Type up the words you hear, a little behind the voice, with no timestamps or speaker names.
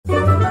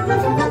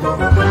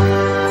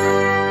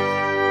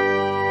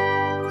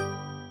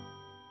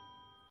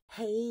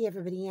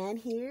everybody, Ann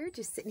here,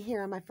 just sitting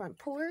here on my front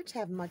porch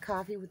having my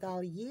coffee with all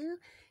of you.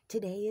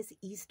 Today is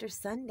Easter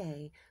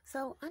Sunday,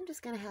 so I'm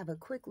just going to have a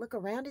quick look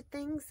around at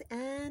things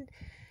and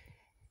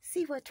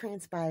see what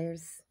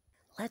transpires.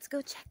 Let's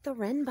go check the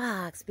wren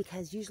box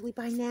because usually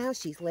by now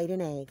she's laid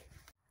an egg.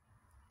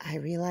 I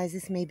realize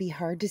this may be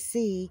hard to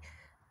see,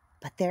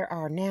 but there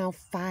are now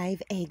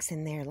 5 eggs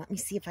in there. Let me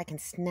see if I can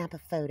snap a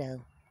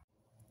photo.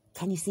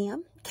 Can you see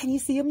them? Can you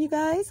see them, you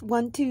guys?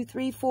 1, 2,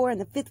 3, 4,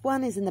 and the 5th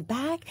one is in the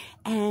back.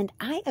 And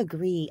I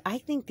agree. I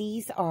think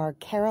these are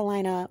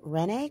Carolina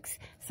wren eggs.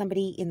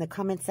 Somebody in the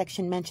comment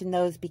section mentioned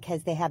those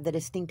because they have the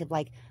distinctive,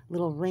 like,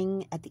 little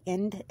ring at the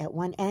end, at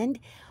one end.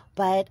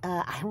 But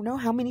I don't know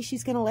how many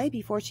she's going to lay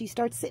before she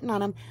starts sitting on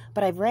them.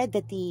 But I've read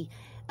that the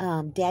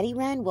daddy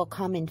wren will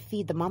come and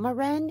feed the mama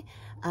wren.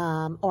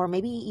 Or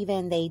maybe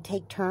even they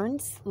take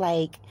turns,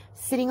 like,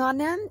 sitting on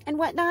them and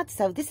whatnot.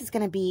 So this is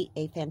going to be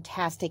a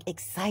fantastic,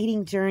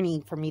 exciting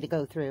journey for me to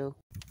go through.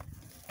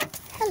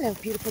 Hello,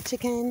 beautiful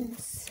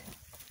chickens.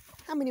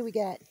 How many we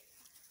got?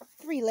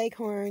 3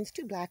 leghorns,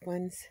 2 black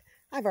ones.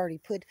 I've already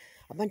put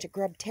a bunch of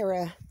grub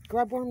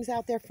worms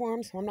out there for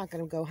them, so I'm not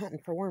going to go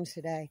hunting for worms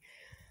today.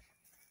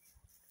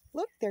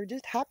 Look, they're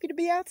just happy to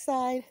be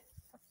outside.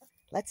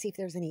 Let's see if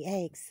there's any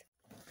eggs.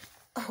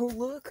 Oh,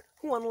 look,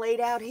 one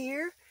laid out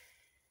here.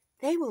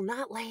 They will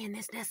not lay in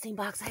this nesting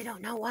box. I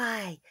don't know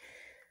why.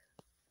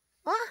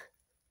 Ah,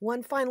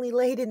 one finally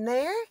laid in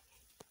there.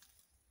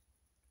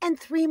 And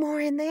 3 more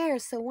in there.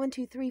 So 1,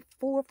 2, 3,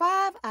 4,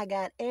 5. I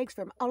got eggs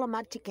from all of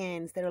my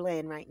chickens that are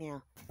laying right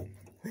now.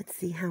 Let's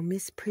see how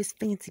Miss Pris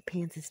Fancy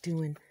Pants is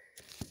doing.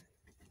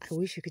 I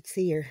wish you could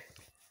see her.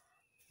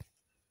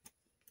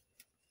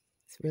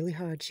 It's really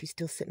hard. She's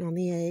still sitting on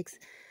the eggs.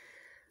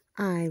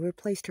 I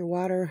replaced her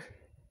water.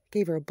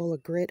 Gave her a bowl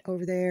of grit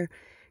over there.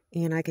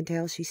 And I can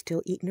tell she's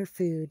still eating her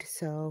food,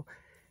 so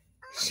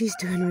she's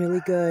doing really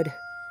good.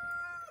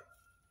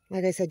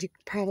 Like I said, you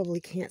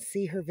probably can't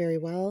see her very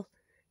well,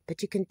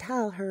 but you can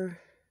tell her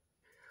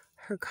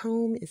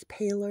comb is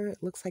paler.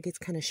 It looks like it's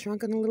kind of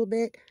shrunken a little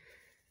bit.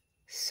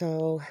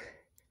 So,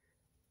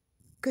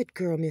 good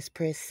girl, Miss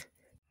Pris.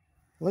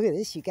 Look at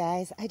this, you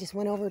guys. I just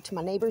went over to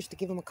my neighbors to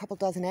give them a couple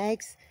dozen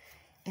eggs,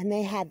 and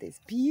they had this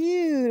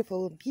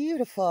beautiful,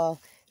 beautiful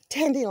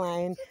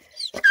dandelion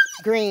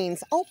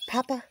greens. Oh,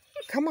 Papa.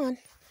 Come on.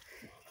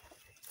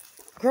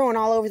 Growing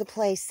all over the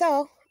place.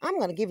 So, I'm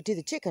going to give it to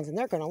the chickens, and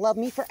they're going to love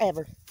me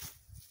forever.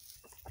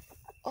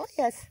 Oh,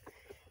 yes.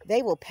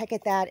 They will peck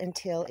at that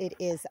until it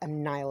is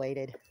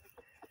annihilated.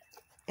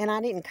 And I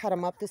didn't cut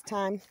them up this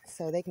time,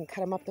 so they can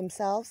cut them up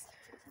themselves.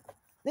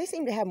 They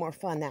seem to have more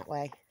fun that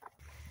way.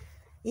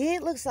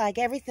 It looks like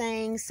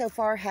everything so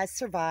far has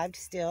survived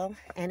still,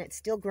 and it's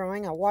still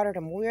growing. I watered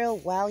them real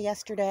well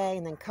yesterday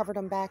and then covered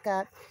them back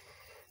up.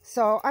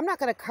 So I'm not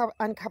going to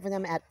uncover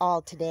them at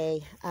all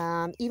today.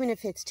 Even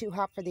if it's too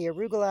hot for the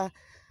arugula,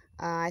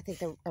 I think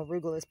the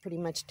arugula is pretty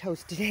much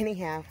toasted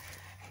anyhow.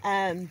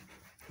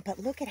 But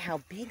look at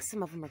how big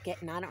some of them are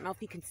getting. I don't know if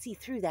you can see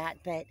through that,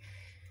 but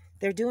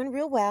they're doing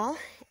real well.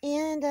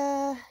 And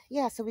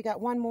yeah, so we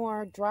got one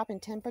more drop in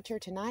temperature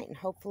tonight, and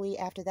hopefully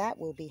after that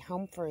we'll be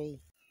home free.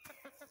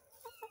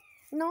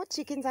 No,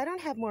 chickens, I don't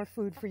have more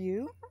food for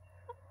you.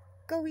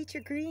 Go eat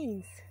your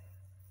greens.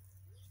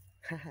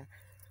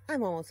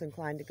 I'm almost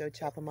inclined to go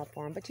chop them up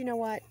for them, but you know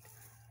what?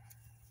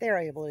 They're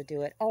able to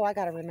do it. Oh, I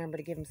got to remember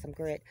to give them some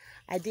grit.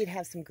 I did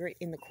have some grit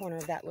in the corner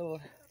of that little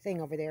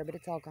thing over there, but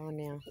it's all gone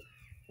now.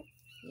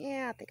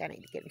 Yeah, I think I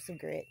need to get them some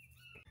grit.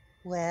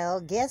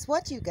 Well, guess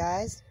what, you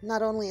guys?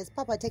 Not only is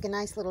Papa taking a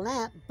nice little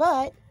nap,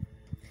 but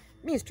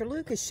Mr.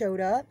 Lucas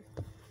showed up,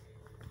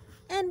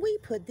 and we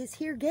put this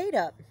here gate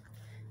up.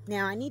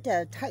 Now, I need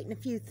to tighten a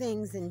few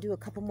things and do a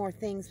couple more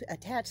things,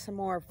 attach some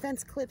more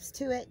fence clips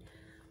to it,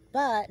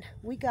 but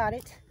we got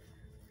it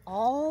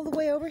all the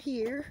way over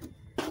here.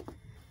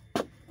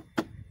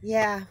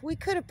 Yeah, we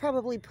could have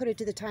probably put it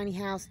to the tiny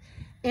house,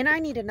 and I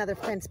need another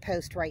fence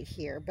post right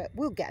here, but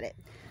we'll get it.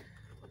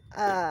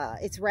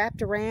 It's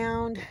wrapped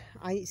around.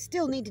 I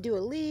still need to do a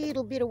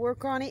little bit of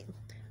work on it,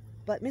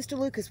 but Mr.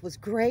 Lucas was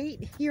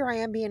great. Here I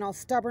am being all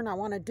stubborn. I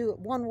want to do it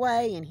one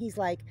way, and he's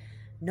like,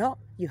 no,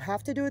 you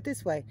have to do it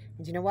this way.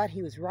 And you know what?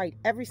 He was right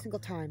every single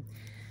time.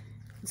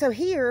 So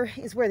here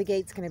is where the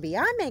gate's going to be.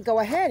 I may go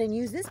ahead and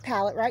use this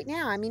pallet right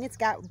now. I mean, it's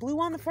got blue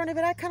on the front of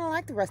it. I kind of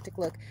like the rustic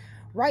look.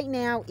 Right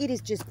now, it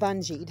is just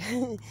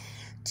bungeed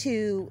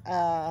to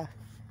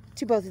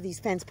both of these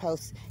fence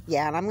posts.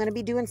 Yeah, and I'm going to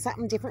be doing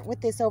something different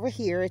with this over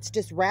here. It's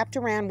just wrapped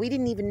around. We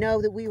didn't even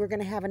know that we were going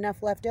to have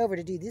enough left over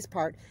to do this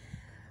part.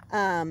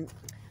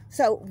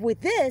 So with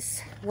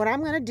this, what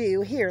I'm going to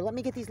do here, let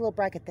me get these little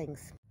bracket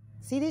things.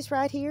 See this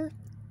right here?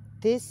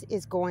 This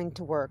is going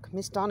to work.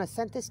 Miss Donna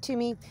sent this to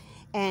me,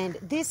 and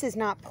this is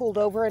not pulled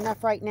over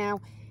enough right now.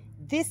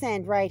 This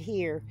end right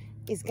here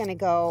is going to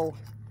go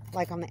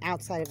like on the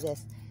outside of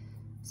this.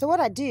 So what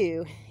I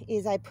do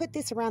is I put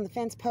this around the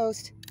fence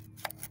post,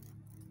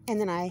 and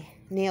then I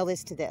nail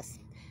this to this.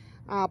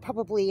 I'll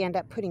probably end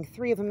up putting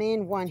 3 of them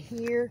in, one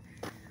here,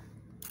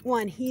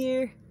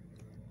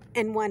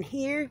 and one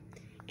here.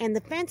 and the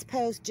fence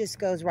post just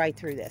goes right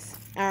through this.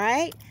 All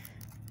right,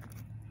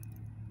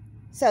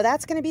 so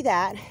that's going to be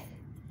that.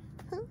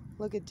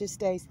 Look, it just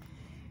stays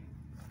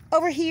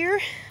over here.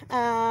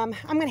 I'm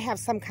going to have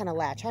some kind of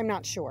latch. I'm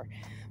not sure,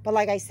 but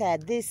like I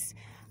said, this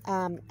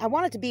I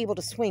want it to be able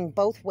to swing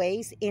both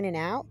ways, in and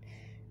out.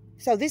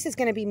 So this is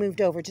going to be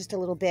moved over just a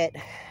little bit.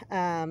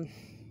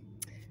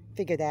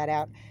 Figure that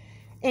out.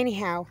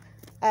 Anyhow,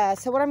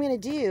 so what I'm going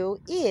to do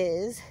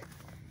is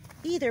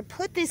either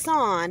put this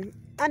on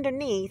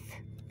underneath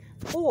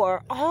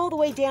or all the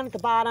way down at the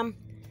bottom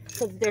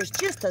so that there's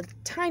just a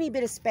tiny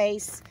bit of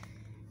space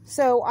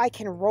so I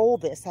can roll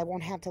this. I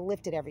won't have to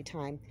lift it every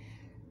time.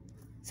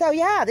 So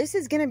yeah, this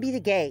is going to be the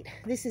gate.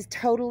 This is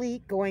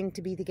totally going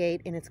to be the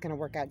gate, and it's going to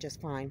work out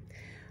just fine.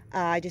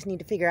 I just need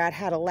to figure out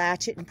how to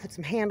latch it and put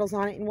some handles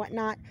on it and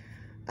whatnot.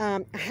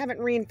 I haven't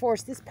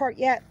reinforced this part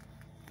yet,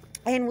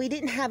 and we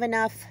didn't have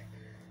enough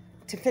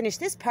to finish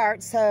this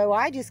part, so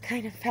I just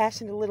kind of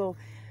fashioned a little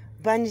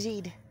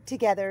bungeed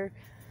together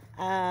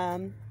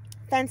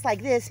fence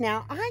like this.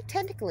 Now, I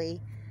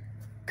technically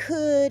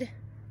could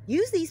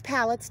use these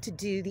pallets to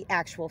do the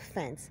actual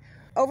fence.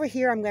 Over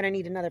here, I'm going to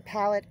need another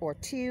pallet or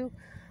two.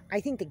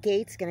 I think the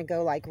gate's going to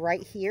go like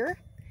right here,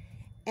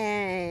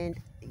 and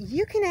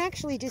you can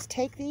actually just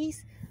take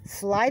these,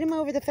 slide them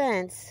over the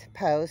fence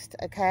post,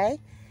 okay?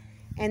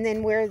 And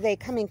then where they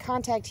come in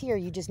contact here,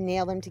 you just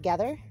nail them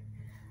together.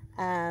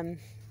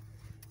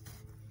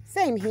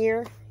 Same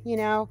here, you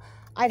know.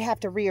 I'd have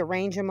to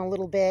rearrange them a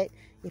little bit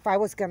if I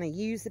was going to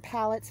use the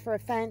pallets for a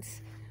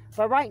fence.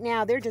 But right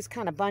now, they're just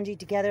kind of bungeed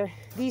together.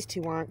 These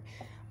two aren't.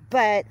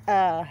 But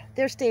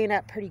they're staying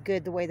up pretty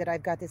good the way that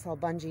I've got this all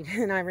bungeed.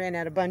 And I ran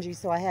out of bungee,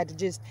 so I had to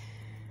just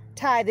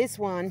tie this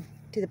one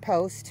to the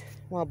post.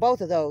 Well,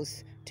 both of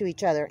those to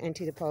each other and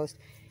to the post.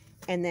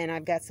 And then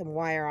I've got some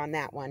wire on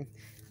that one,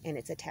 and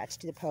it's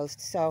attached to the post.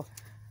 So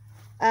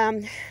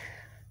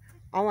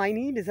all I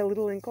need is a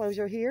little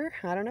enclosure here.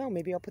 I don't know,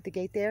 maybe I'll put the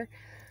gate there.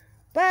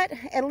 But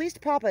at least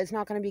Papa is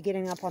not going to be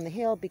getting up on the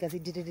hill because he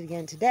did it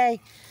again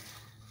today.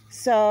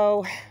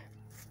 So,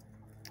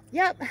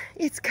 yep,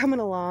 it's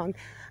coming along.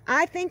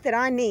 I think all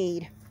I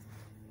need,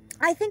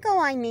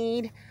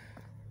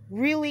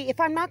 really, if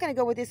I'm not going to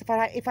go with this,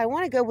 if I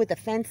want to go with the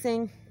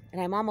fencing,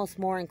 and I'm almost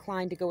more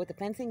inclined to go with the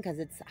fencing because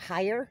it's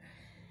higher,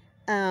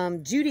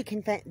 Judy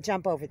can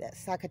jump over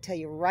this. I could tell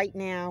you right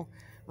now,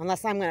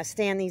 unless I'm going to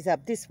stand these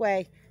up this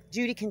way,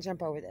 Judy can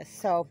jump over this.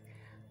 So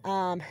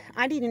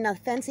I need enough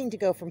fencing to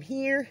go from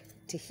here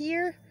to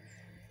here,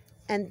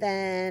 and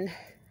then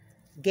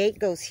gate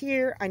goes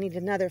here. I need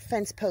another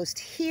fence post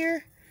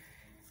here,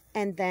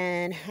 and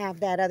then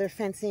have that other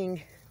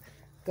fencing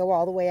go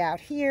all the way out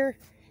here,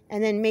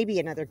 and then maybe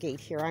another gate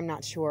here. I'm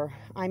not sure.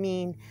 I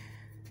mean,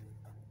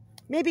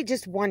 maybe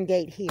just one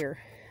gate here.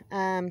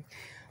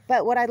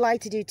 But what I'd like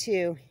to do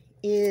too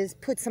is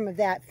put some of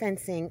that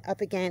fencing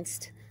up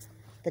against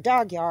the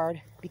dog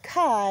yard,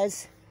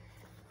 because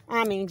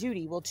I mean,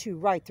 Judy will chew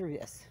right through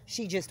this.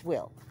 She just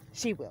will.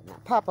 She will. Now,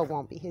 Papa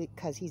won't be,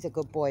 because he's a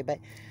good boy, but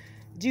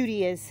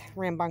Judy is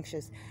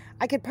rambunctious.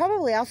 I could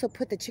probably also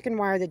put the chicken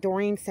wire that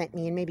Doreen sent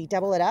me and maybe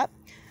double it up.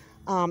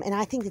 And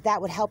I think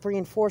that would help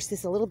reinforce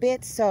this a little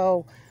bit.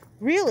 So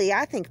really,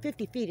 I think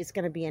 50 feet is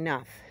going to be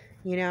enough,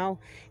 you know.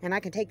 And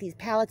I can take these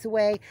pallets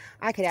away.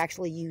 I could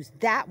actually use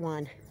that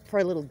one for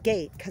a little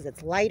gate because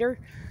it's lighter.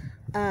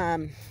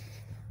 And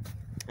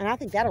I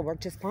think that'll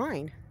work just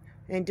fine.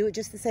 And do it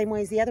just the same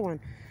way as the other one.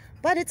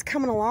 But it's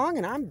coming along,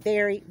 and I'm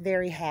very,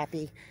 very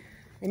happy.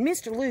 And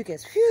Mr.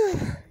 Lucas, whew,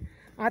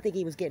 I think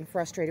he was getting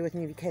frustrated with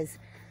me because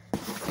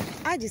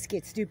I just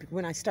get stupid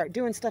when I start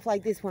doing stuff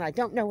like this when I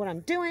don't know what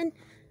I'm doing,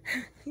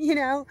 you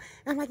know.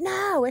 I'm like,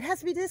 no, it has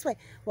to be this way.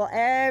 Well,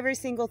 every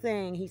single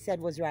thing he said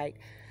was right.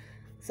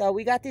 So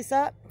we got this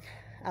up.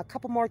 A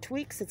couple more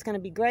tweaks. It's going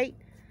to be great.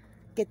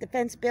 Get the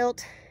fence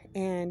built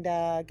and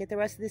get the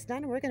rest of this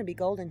done, and we're going to be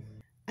golden.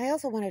 I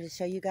also wanted to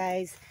show you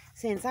guys,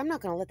 since I'm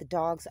not going to let the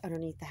dogs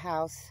underneath the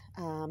house,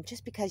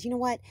 just because, you know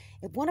what,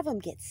 if one of them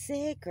gets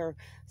sick or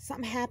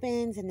something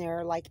happens and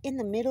they're like in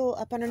the middle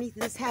up underneath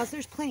this house,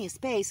 there's plenty of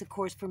space, of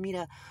course, for me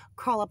to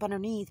crawl up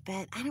underneath,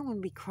 but I don't want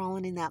to be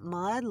crawling in that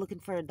mud looking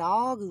for a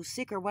dog who's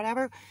sick or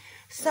whatever.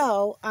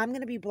 So I'm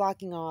going to be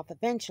blocking off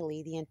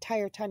eventually the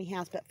entire tiny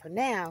house, but for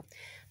now,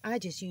 I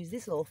just use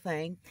this little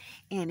thing,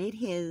 and it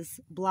has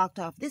blocked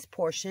off this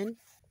portion.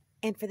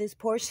 And for this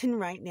portion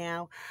right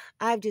now,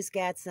 I've just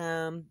got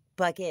some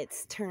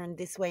buckets turned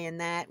this way and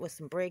that with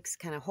some bricks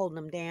kind of holding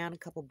them down, a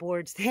couple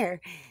boards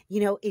there. You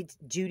know, it's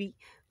Judy.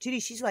 Judy,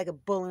 she's like a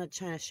bull in a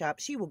china shop.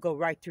 She will go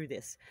right through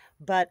this.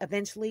 But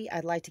eventually,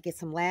 I'd like to get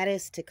some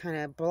lattice to kind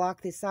of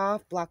block this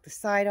off, block the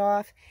side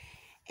off.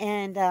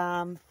 And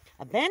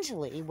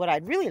eventually, what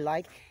I'd really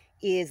like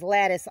is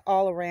lattice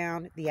all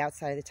around the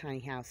outside of the tiny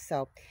house.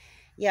 So,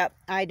 yeah,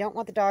 I don't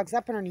want the dogs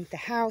up underneath the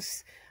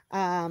house.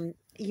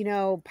 You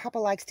know, Papa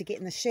likes to get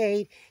in the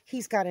shade.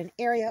 He's got an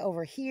area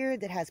over here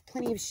that has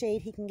plenty of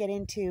shade he can get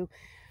into,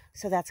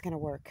 so that's going to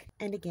work.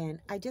 And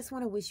again, I just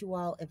want to wish you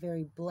all a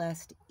very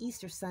blessed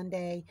Easter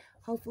Sunday.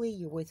 Hopefully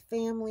you're with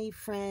family,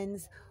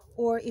 friends,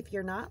 or if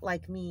you're not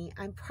like me,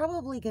 I'm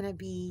probably going to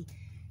be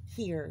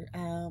here.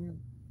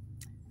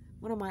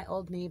 One of my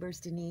old neighbors,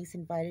 Denise,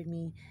 invited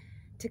me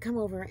to come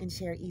over and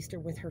share Easter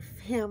with her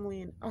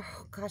family. And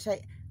oh gosh,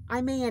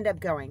 I may end up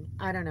going.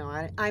 I don't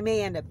know. I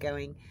may end up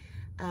going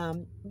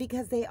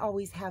because they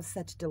always have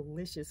such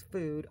delicious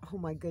food. Oh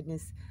my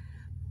goodness.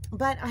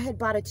 But I had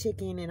bought a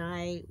chicken and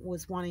I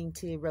was wanting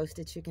to roast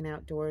a chicken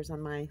outdoors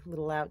on my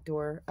little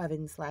outdoor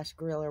oven /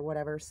 grill or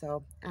whatever.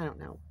 So I don't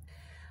know.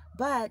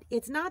 But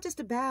it's not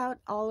just about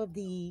all of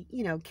the,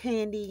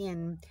 candy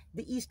and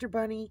the Easter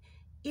bunny.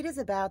 It is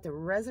about the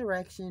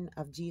resurrection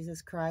of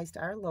Jesus Christ,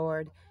 our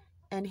Lord,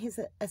 and his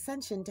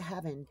ascension to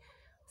heaven.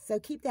 So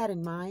keep that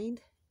in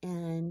mind.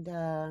 And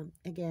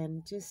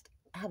again, just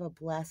have a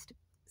blessed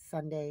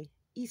Sunday,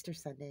 Easter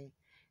Sunday.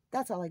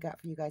 That's all I got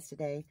for you guys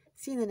today.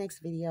 See you in the next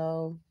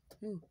video.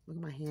 Ooh, look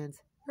at my hands.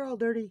 They're all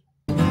dirty.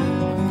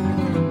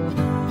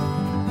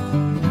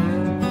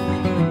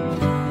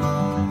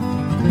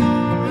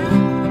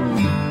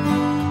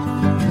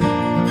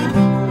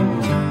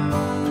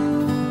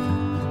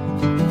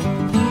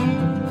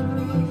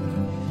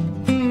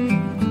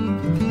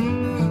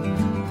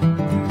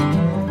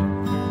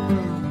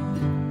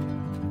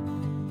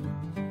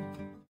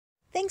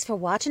 Thanks for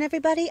watching,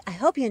 everybody. I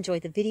hope you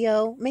enjoyed the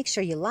video. Make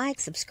sure you like,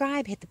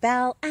 subscribe, hit the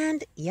bell,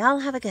 and y'all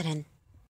have a good one.